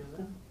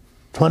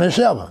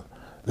 27.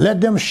 Let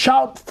them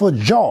shout for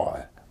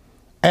joy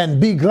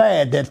and be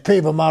glad that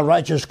favor my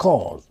righteous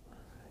cause.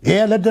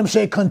 Yeah, let them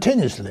say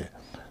continuously,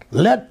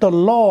 let the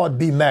Lord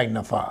be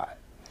magnified.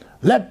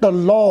 Let the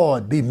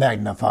Lord be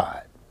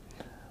magnified.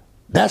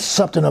 That's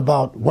something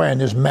about wearing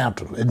this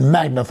mantle. It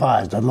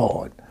magnifies the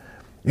Lord.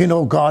 You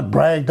know, God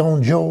bragged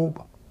on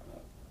Job.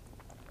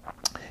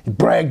 He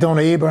bragged on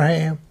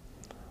Abraham.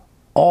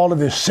 All of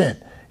his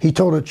sent. He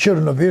told the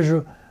children of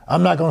Israel,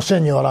 I'm not going to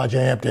send you all out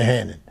here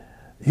empty-handed.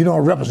 You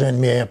don't represent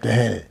me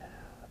empty-handed.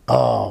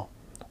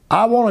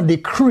 I want to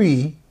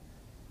decree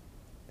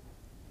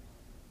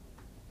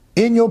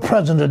in your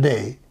presence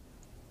today,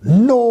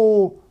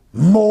 no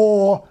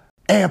more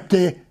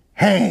empty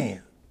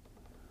hands.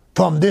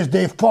 From this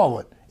day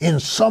forward, in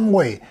some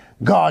way,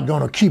 God's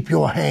going to keep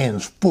your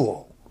hands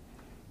full.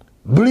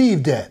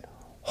 Believe that.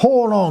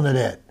 Hold on to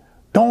that.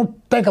 Don't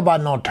think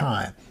about no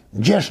time.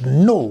 Just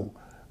know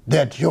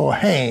that your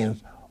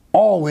hands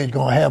always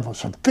going to have a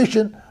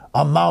sufficient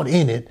amount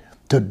in it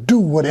to do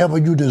whatever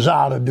you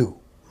desire to do.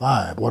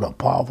 My, what a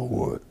powerful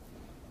word.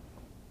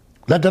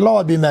 Let the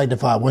Lord be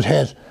magnified, which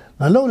has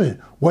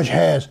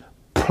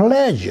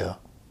pleasure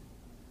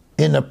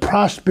in the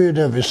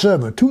prosperity of his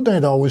servant. 2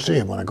 things I always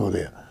say when I go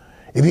there.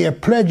 If he has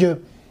pleasure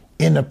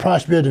in the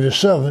prosperity of his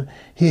servant,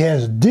 he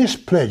has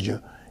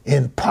displeasure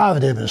in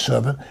poverty of his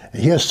servant.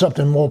 And here's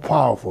something more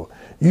powerful.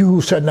 You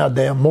who sitting out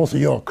there, most of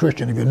you are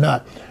Christian. If you're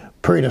not,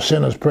 pray the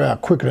sinner's prayer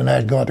quickly and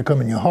ask God to come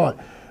in your heart.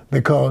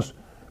 Because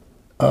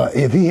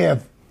if he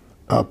have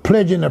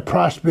pleasure in the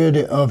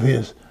prosperity of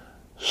his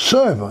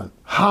servant,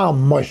 how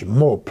much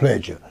more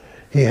pleasure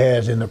he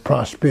has in the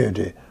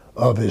prosperity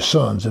of his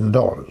sons and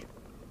daughters.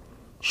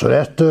 So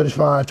that's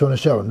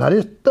 35:27. Now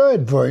this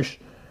third verse,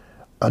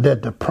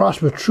 that the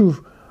prosperous truth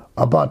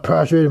about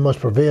prosperity must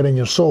prevail in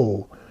your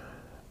soul,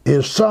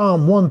 is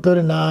Psalm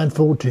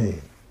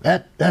 139:14.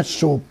 That's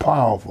so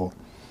powerful.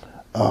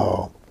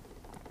 You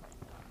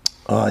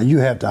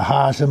have to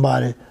hire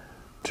somebody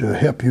to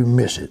help you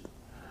miss it.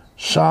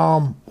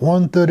 Psalm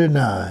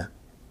 139.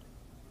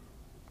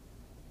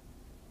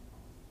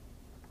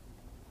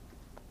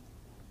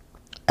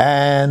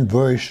 And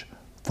verse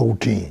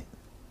 14.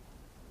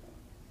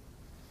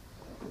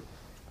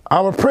 I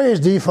will praise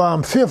thee, for I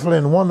am fearfully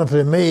and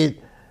wonderfully made,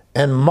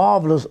 and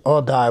marvelous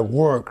are thy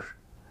works,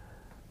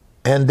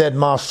 and that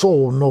my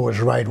soul knoweth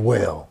right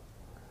well.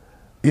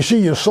 You see,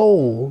 your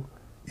soul,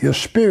 your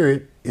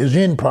spirit is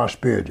in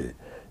prosperity.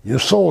 Your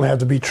soul has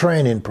to be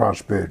trained in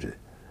prosperity.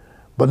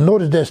 But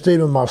notice that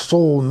statement, my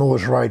soul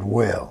knows right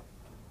well.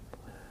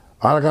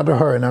 I got to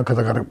hurry now because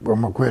I'm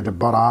going to quit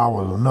about an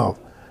hour is enough.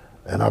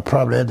 And I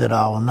probably had that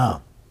hour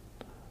now.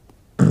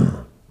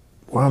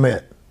 Where I'm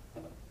at?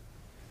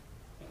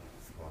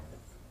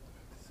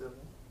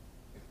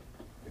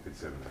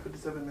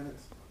 57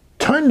 minutes.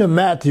 Turn to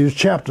Matthew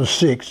chapter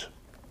 6,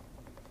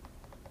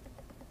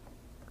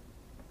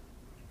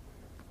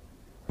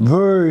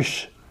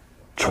 verse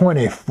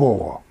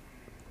 24.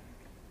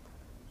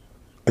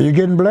 Are you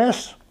getting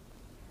blessed?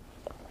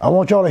 I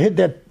want y'all to hit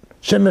that,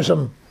 send me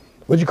some,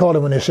 what do you call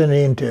it when they send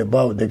it in to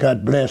about they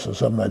got blessed or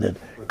something like that?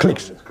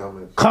 Clicks.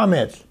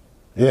 Comments.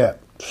 Yeah.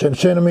 Send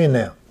them in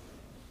there.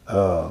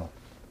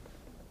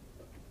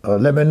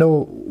 Let me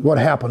know what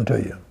happened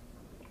to you.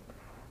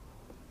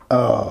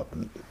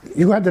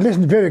 You have to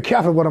listen very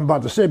carefully to what I'm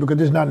about to say because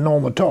this is not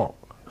normal talk.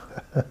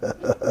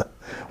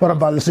 What I'm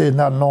about to say is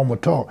not normal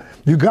talk.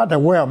 You got to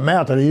wear a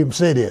mantle to even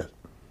say this.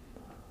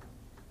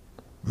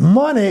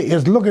 Money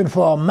is looking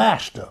for a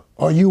master.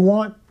 Are you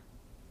one?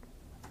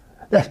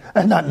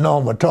 That's not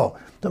normal talk.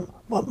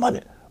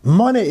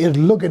 Money is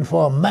looking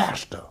for a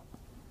master.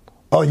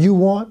 Are you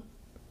one?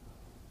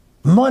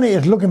 Money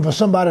is looking for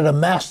somebody to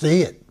master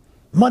it.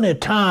 Money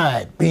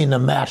tired being the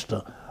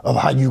master of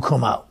how you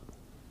come out.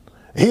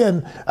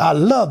 Here, I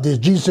love this.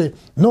 Jesus said,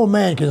 no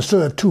man can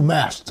serve two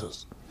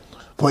masters.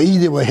 For either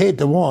he will hate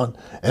the one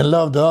and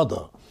love the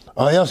other,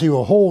 or else he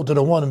will hold to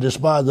the one and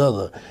despise the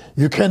other.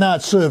 You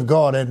cannot serve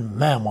God and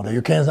mammon.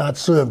 You cannot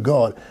serve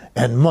God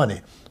and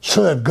money.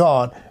 Serve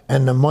God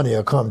and the money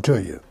will come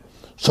to you.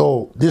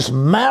 So this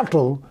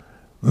mantle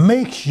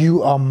makes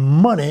you a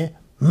money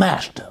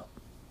master.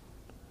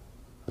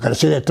 I got to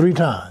say that 3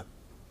 times.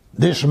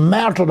 This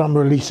mantle I'm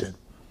releasing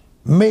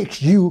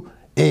makes you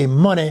a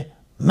money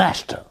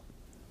master.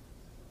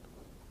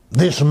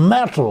 This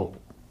mantle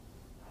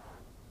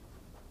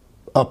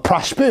of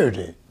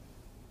prosperity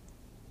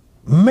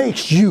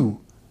makes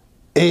you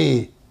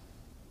a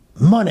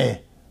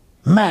money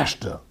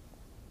master.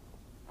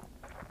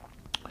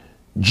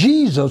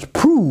 Jesus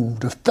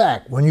proved the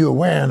fact when you're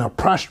wearing a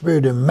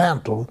prosperity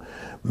mantle,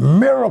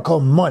 miracle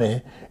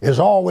money is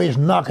always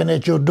knocking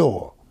at your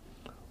door.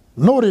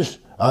 Notice,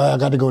 I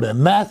got to go there,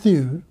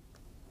 Matthew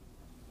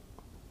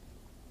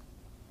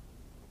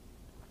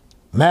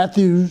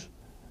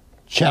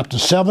chapter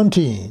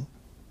 17,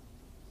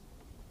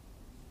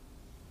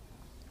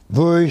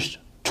 verse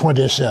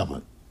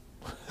 27.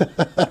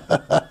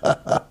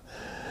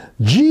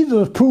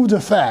 Jesus proved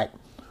the fact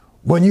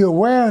when you're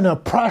wearing a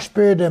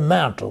prosperity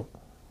mantle,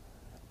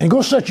 and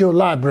go search your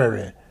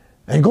library,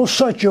 and go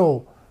search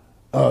your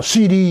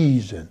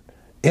CDs and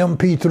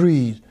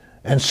MP3s,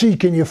 and see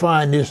can you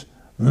find this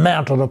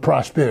mantle of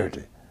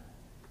prosperity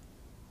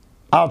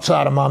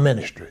outside of my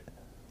ministry.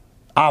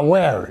 I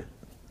wear it.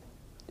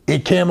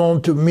 It came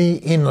on to me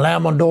in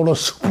Lamondola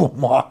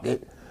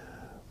supermarket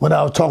when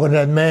I was talking to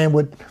that man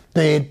with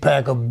the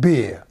 8-pack of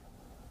beer.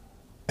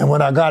 And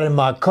when I got in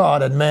my car,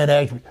 that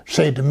man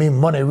said to me,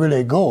 money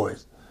really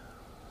goes.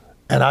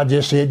 And I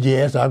just said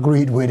yes, I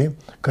agreed with him,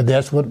 because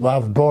that's what I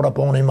was brought up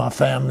on in my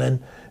family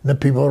and the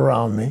people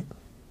around me.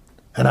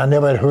 And I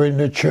never had heard in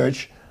the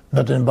church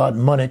nothing about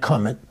money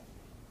cometh.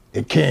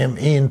 It came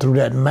in through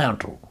that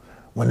mantle.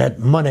 When that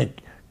money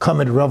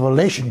cometh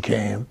revelation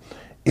came,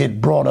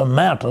 it brought a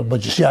mantle,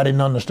 but you see, I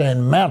didn't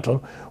understand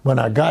mantle when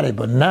I got it,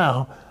 but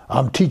now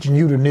I'm teaching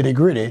you the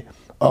nitty-gritty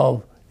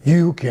of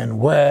you can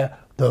wear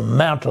the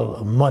mantle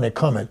of money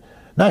coming.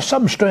 Now,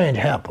 something strange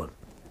happened.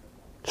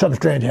 Something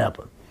strange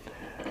happened.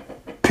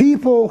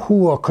 People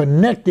who are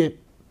connected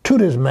to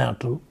this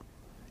mantle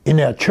in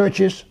their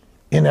churches,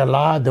 in their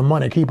lives, the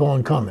money keep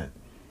on coming.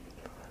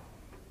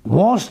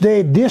 Once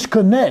they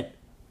disconnect,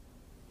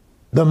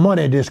 the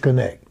money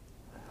disconnect.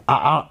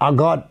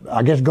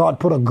 I guess God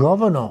put a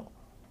governor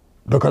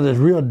because it's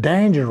real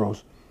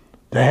dangerous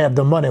to have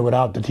the money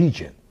without the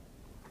teaching.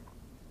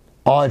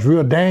 Or it's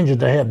real dangerous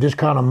to have this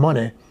kind of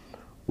money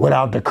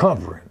without the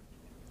covering.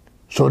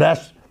 So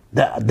that's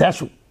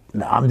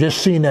I'm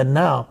just seeing that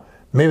now.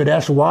 Maybe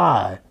that's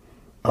why.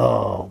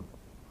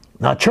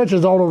 Now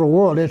churches all over the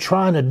world, they're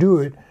trying to do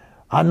it.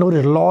 I know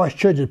there's large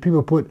churches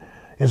people put,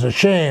 it's a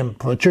shame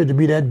for a church to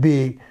be that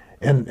big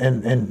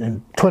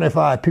and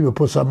 25 people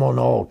put something on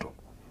the altar.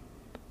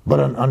 But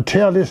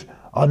until this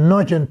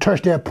anointing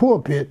touched that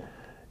pulpit,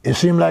 it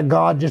seems like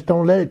God just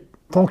don't let it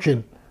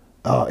function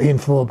in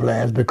full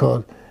blast,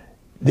 because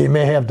they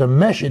may have the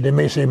message, they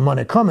may say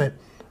money coming,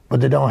 but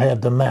they don't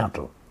have the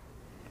mantle.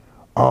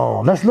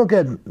 Let's look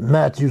at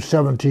Matthew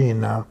 17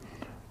 now,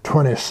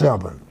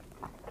 27.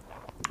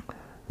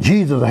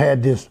 Jesus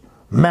had this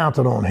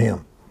mantle on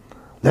him.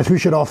 Lest we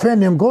should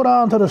offend him, go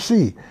down to the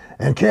sea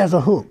and cast a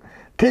hook.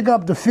 Take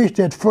up the fish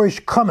that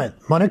first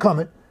cometh, money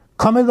cometh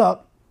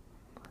up,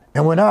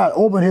 and when I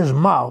open his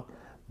mouth,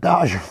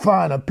 thou shalt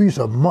find a piece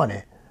of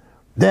money.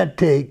 That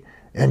take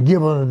and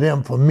give unto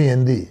them for me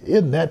and thee.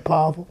 Isn't that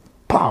powerful?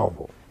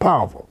 Powerful,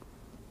 powerful.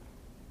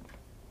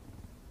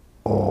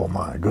 Oh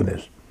my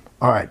goodness.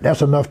 All right,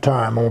 that's enough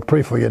time. I'm going to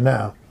pray for you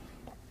now.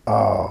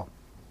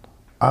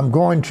 I'm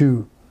going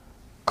to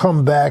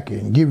come back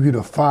and give you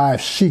the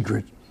 5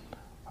 secrets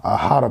of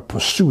how to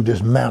pursue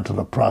this mantle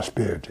of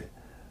prosperity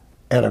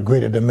at a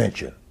greater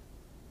dimension.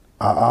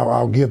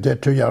 I'll give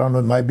that to you. I don't know,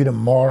 it might be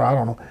tomorrow. I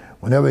don't know.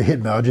 Whenever it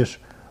hit me, I'll just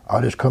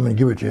come and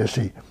give it to you and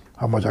see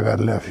how much I got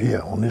left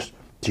here on this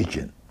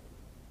teaching.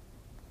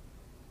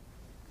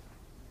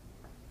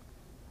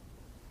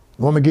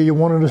 Want me to give you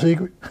one of the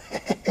secrets?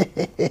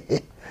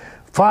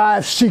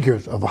 5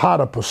 secrets of how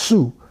to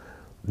pursue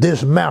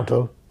this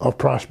mantle of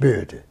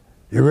prosperity.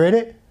 You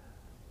ready?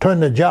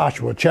 Turn to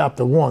Joshua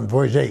chapter 1,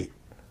 verse 8.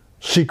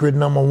 Secret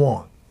number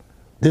 1.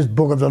 This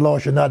book of the law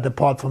shall not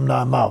depart from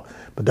thy mouth,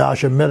 but thou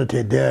shalt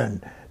meditate there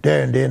and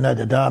day and night,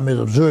 that thou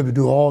mayest observe to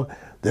do all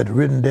that is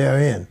written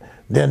therein.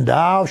 Then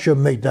thou shalt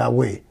make thy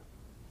way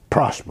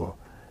prosper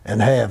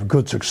and have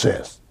good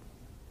success.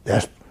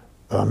 That's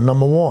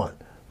number 1.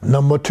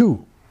 Number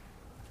 2.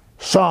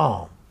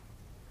 Psalm,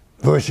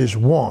 verses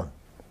 1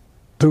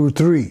 through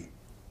 3.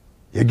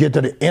 You get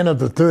to the end of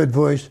the third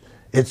verse,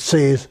 it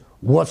says,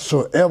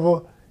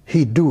 whatsoever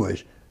he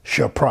doeth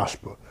shall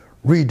prosper.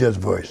 Read this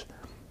verse.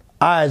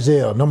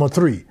 Isaiah, number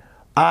 3.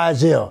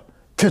 Isaiah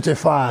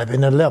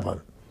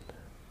 55:11.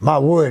 My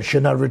word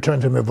shall not return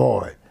to me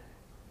void.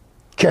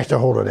 Catch the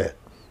hold of that.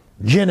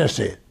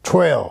 Genesis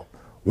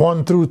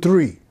 12:1 through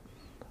 3.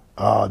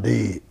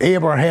 The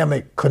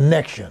Abrahamic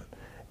connection.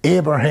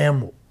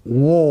 Abraham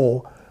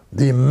wore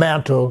the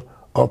mantle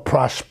of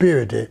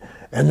prosperity.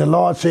 And the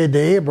Lord said to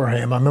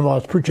Abraham, I remember I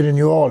was preaching in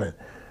New Orleans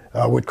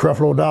with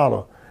Creflo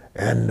Dollar,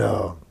 and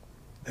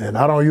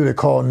I don't usually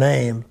call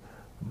names,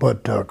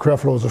 but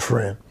Creflo's a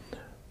friend.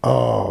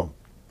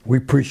 We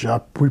preach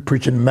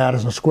in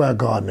Madison Square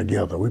Garden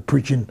together. We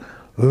preach in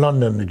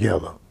London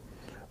together.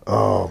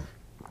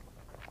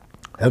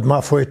 That's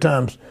my first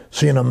time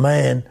seeing a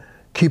man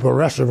keep a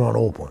restaurant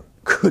open.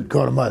 Good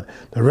God Almighty.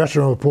 The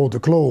restaurant was supposed to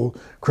close.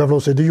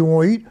 Creflo said, do you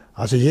want to eat?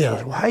 I said, yeah. I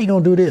said, well, how you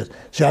going to do this?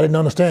 See, I didn't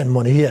understand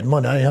money. He had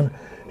money. And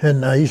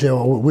he said,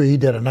 well, we'll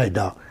eat that tonight,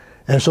 Doc.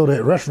 And so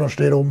the restaurant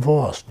stayed open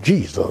for us.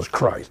 Jesus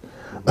Christ.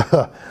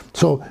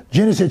 So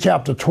Genesis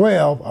chapter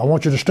 12, I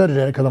want you to study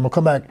that because I'm going to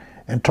come back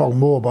and talk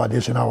more about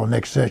this in our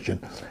next session.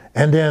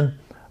 And then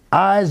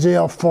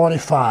Isaiah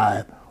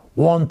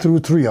 45:1 through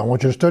 3. I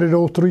want you to study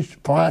those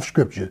 5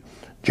 scriptures.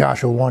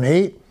 Joshua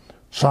 1:8,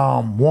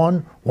 Psalm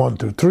 1:1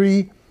 through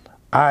 3,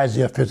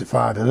 Isaiah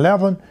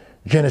 55:11,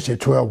 Genesis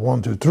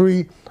 12:1 through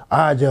 3,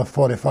 Isaiah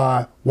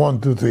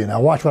 45:1 through 3.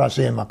 Now watch what I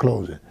say in my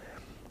closing.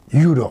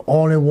 You the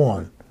only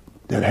one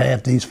that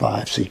have these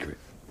 5 secrets.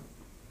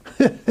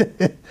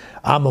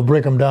 I'm going to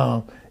break them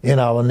down in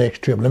our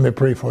next trip. Let me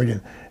pray for you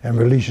and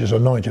release this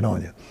anointing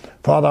on you.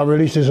 Father, I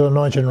release this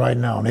anointing right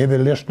now on every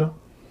listener,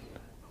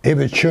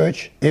 every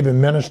church, every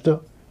minister,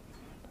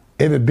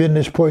 every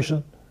business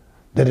person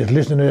that is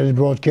listening to this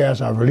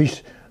broadcast. I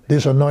release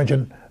this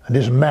anointing and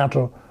this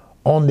mantle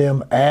on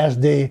them as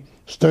they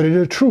study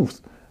the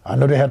truth. I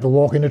know they have to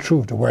walk in the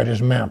truth to wear this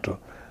mantle.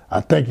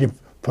 I thank you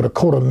for the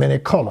coat of many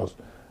colors,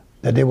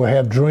 that they will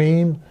have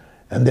dreams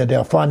and that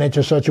their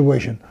financial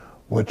situation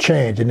will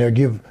change and they'll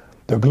give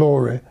the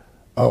glory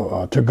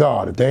to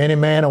God. If there any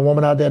man or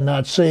woman out there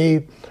not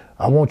saved,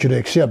 I want you to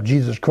accept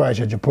Jesus Christ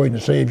as your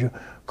personal Savior.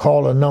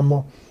 Call a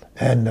number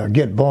and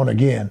get born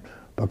again,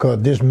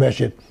 because this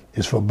message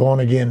is for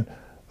born again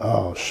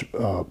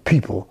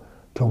people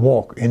to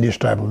walk in this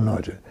type of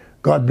anointing.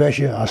 God bless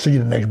you. I'll see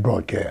you in the next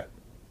broadcast.